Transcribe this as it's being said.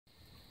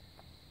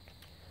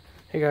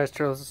Hey guys,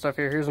 trailers and stuff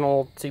here. Here's an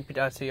old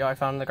CP.CO I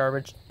found in the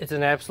garbage. It's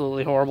in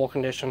absolutely horrible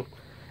condition,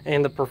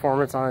 and the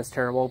performance on it's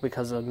terrible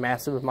because of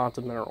massive amounts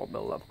of mineral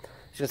buildup.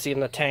 As you can see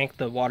in the tank,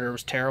 the water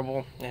was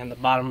terrible, and the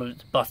bottom was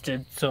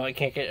busted, so I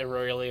can't get a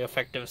really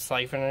effective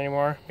siphon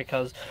anymore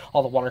because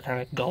all the water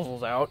kind of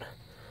guzzles out.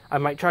 I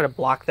might try to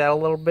block that a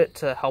little bit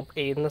to help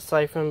aid in the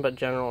siphon, but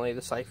generally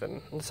the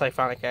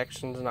siphonic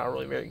action is not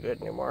really very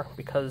good anymore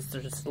because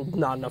there's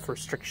not enough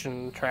restriction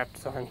in the trap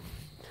design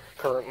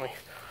currently.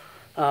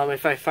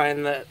 If I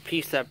find that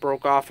piece that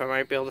broke off, I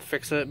might be able to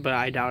fix it, but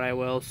I doubt I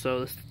will,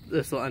 so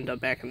this will end up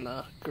back in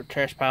the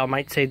trash pile.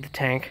 Might save the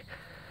tank.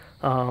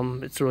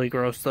 It's really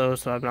gross though,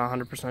 so I'm not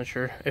 100%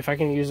 sure. If I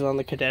can use it on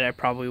the Cadet, I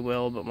probably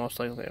will, but most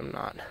likely I'm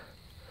not.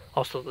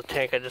 Also, the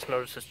tank I just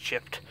noticed is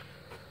chipped,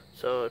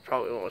 so I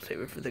probably won't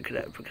save it for the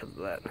Cadet because of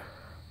that.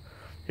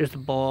 Here's the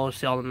bowl.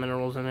 See all the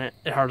minerals in it.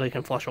 It hardly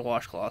can flush a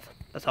washcloth.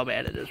 That's how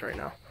bad it is right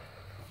now.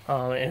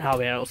 And how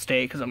bad it'll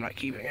stay because I'm not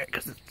keeping it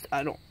because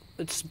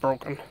it's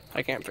broken.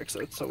 I can't fix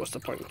it, so what's the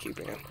point in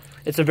keeping it?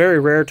 It's a very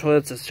rare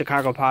toilet. It's a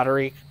Chicago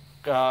Pottery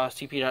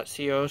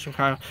CP.CO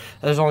Chicago.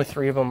 There's only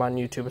 3 of them on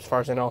YouTube as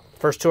far as I know.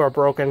 First 2 are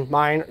broken.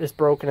 Mine is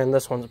broken and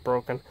this one's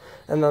broken.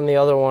 And then the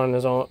other one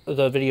is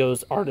the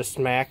video's artist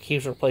Mac.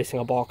 He's replacing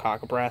a ball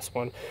cock, a brass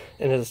one,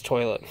 in his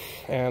toilet.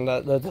 And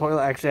the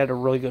toilet actually had a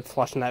really good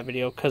flush in that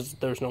video because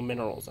there's no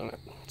minerals in it.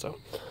 So,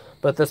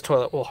 but this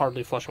toilet will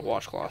hardly flush a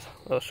washcloth.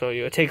 I'll show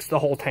you. It takes the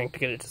whole tank to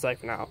get it to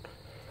siphon out.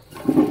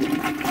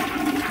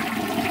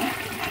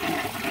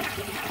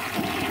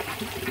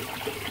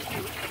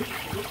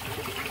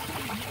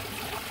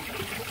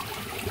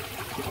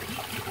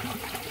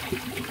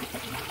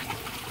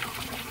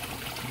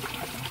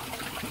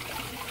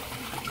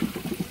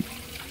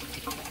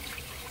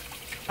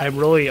 I'm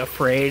really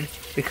afraid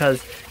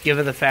because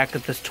given the fact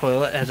that this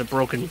toilet has a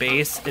broken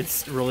base,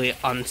 it's really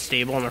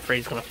unstable. I'm afraid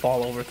it's going to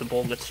fall over if the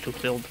bowl gets too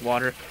filled with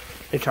water.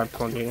 Let me try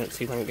plunging it,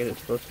 see if I can get it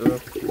close to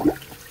them.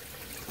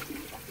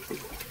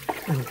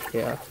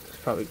 Yeah, it's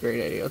probably a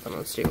great idea with an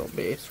unstable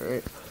base,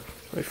 right?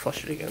 Let me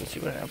flush it again and see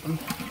what happens.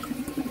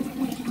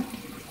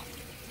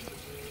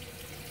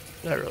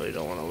 I really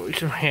don't want to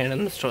lose my hand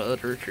in this toilet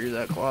to retrieve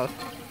that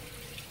cloth.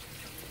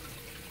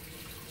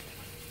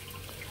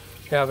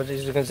 Yeah, but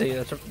as you can see,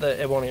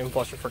 it won't even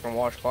flush a freaking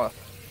washcloth.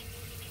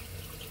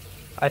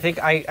 I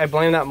think I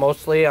blame that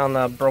mostly on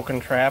the broken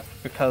trap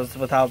because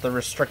without the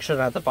restriction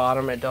at the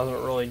bottom, it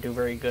doesn't really do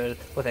very good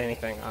with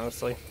anything,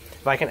 honestly.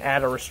 If I can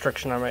add a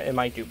restriction on it, it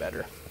might do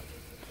better.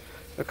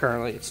 But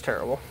currently, it's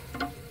terrible.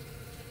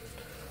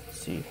 Let's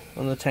see,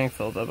 when the tank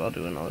fills up, I'll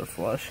do another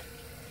flush.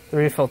 The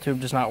refill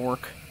tube does not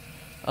work.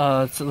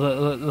 So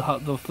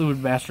the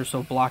fluid master is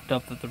so blocked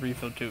up that the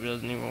refill tube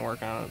doesn't even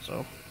work on it,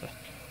 so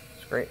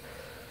it's great.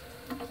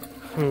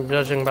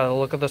 Judging by the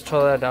look of this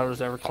toilet, I doubt it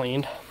was ever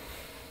cleaned.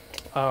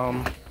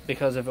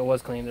 Because if it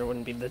was cleaned, there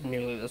wouldn't be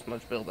nearly this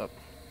much buildup.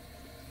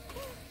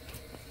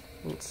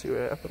 Let's see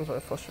what happens when I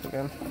flush it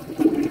again.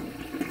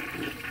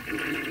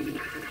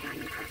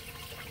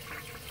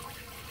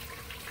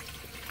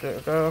 There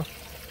it goes.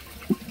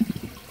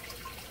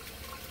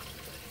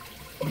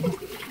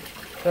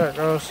 There it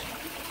goes.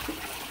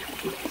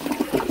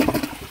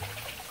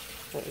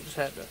 I just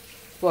had to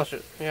flush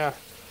it, yeah.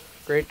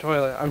 Great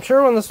toilet. I'm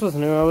sure when this was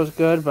new it was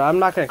good, but I'm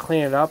not going to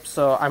clean it up,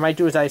 so I might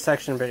do a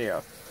dissection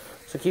video.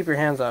 So keep your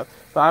hands up.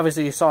 But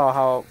obviously you saw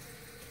how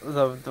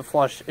the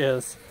flush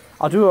is.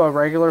 I'll do a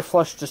regular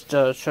flush just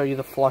to show you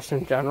the flush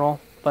in general.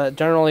 But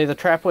generally the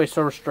trapway is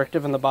so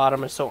restrictive and the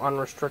bottom is so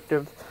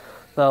unrestrictive.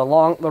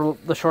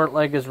 The short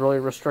leg is really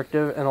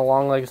restrictive and the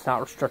long leg is not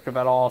restrictive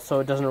at all,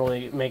 so it doesn't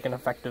really make an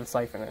effective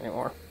siphon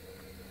anymore.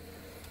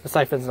 The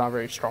siphon's not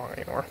very strong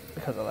anymore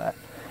because of that.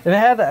 If it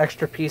had the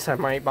extra piece, I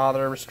might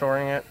bother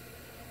restoring it.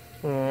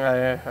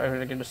 I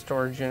would get a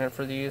storage unit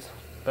for these,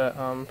 but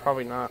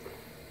probably not.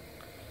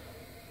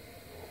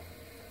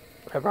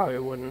 I probably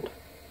wouldn't.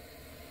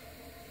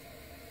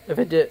 If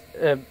it did,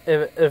 if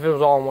it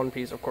was all in one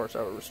piece, of course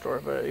I would restore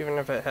it. But even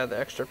if it had the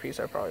extra piece,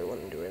 I probably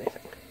wouldn't do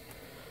anything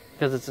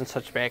because it's in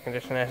such bad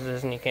condition as it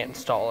is, and you can't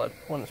install it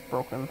when it's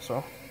broken.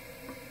 So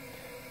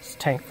this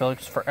tank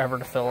takes forever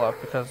to fill up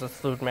because it's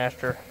fluid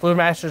master. Fluid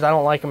masters, I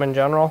don't like them in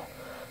general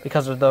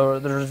because of the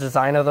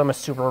design of them is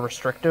super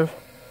restrictive.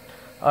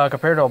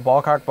 Compared to a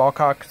ball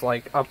cock's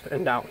like up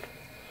and down,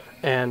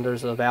 and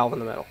there's a valve in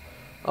the middle.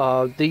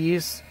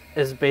 These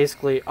is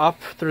basically up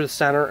through the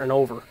center and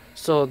over,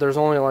 so there's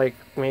only like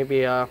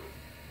maybe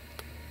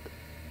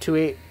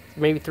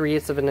maybe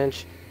 3/8 of an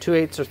inch,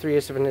 2/8 or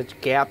 3/8 of an inch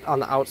gap on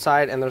the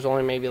outside, and there's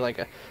only maybe like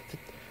a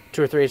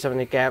 2 or 3/8 of an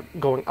inch gap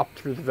going up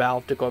through the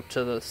valve to go up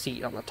to the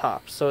seat on the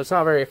top. So it's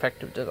not a very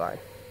effective design.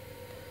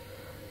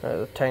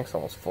 The tank's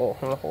almost full.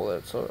 I'm gonna hold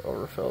it so it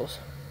overfills.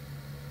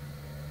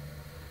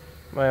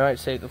 I might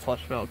save the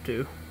flush valve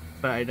too,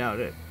 but I doubt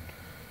it.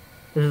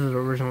 This is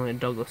originally a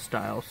Douglas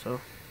style, so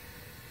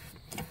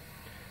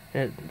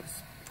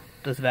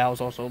this valve's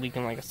also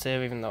leaking like a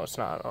sieve, even though it's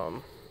not.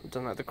 It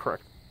doesn't have the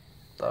correct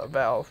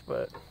valve,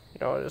 but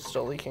you know it is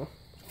still leaking.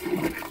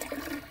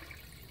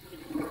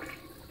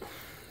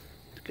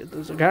 get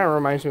this. It kind of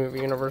reminds me of a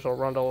universal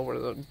rundle where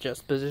the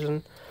just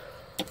position.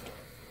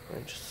 Let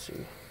me just see.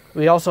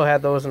 We also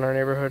had those in our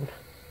neighborhood.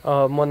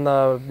 When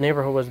the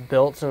neighborhood was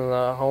built and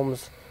the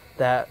homes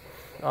that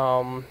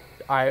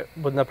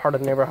when the part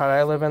of the neighborhood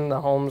I live in,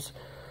 the homes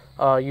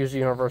use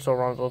universal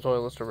rundle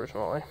toilets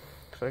originally.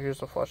 So here's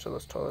the flush of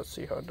this toilet.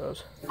 See how it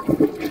does.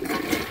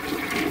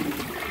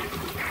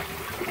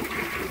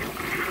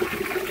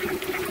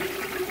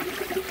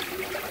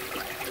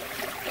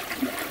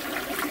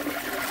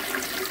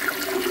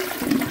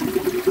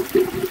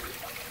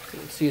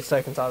 See it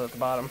seconds out at the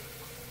bottom.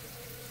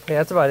 Yeah,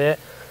 that's about it.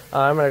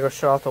 I'm gonna go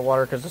shut off the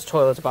water because this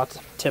toilet's about to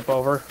tip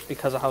over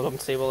because of how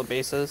unstable the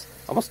base is.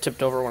 Almost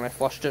tipped over when I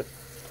flushed it.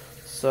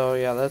 So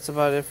yeah, that's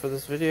about it for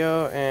this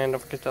video. And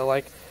don't forget to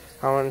like,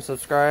 comment, and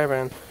subscribe.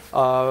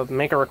 And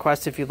make a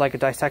request if you'd like a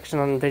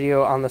dissection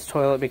video on this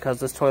toilet,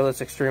 because this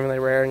toilet's extremely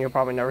rare and you'll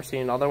probably never see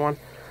another one.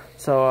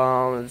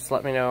 So just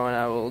let me know and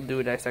I will do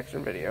a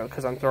dissection video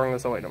because I'm throwing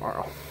this away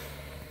tomorrow.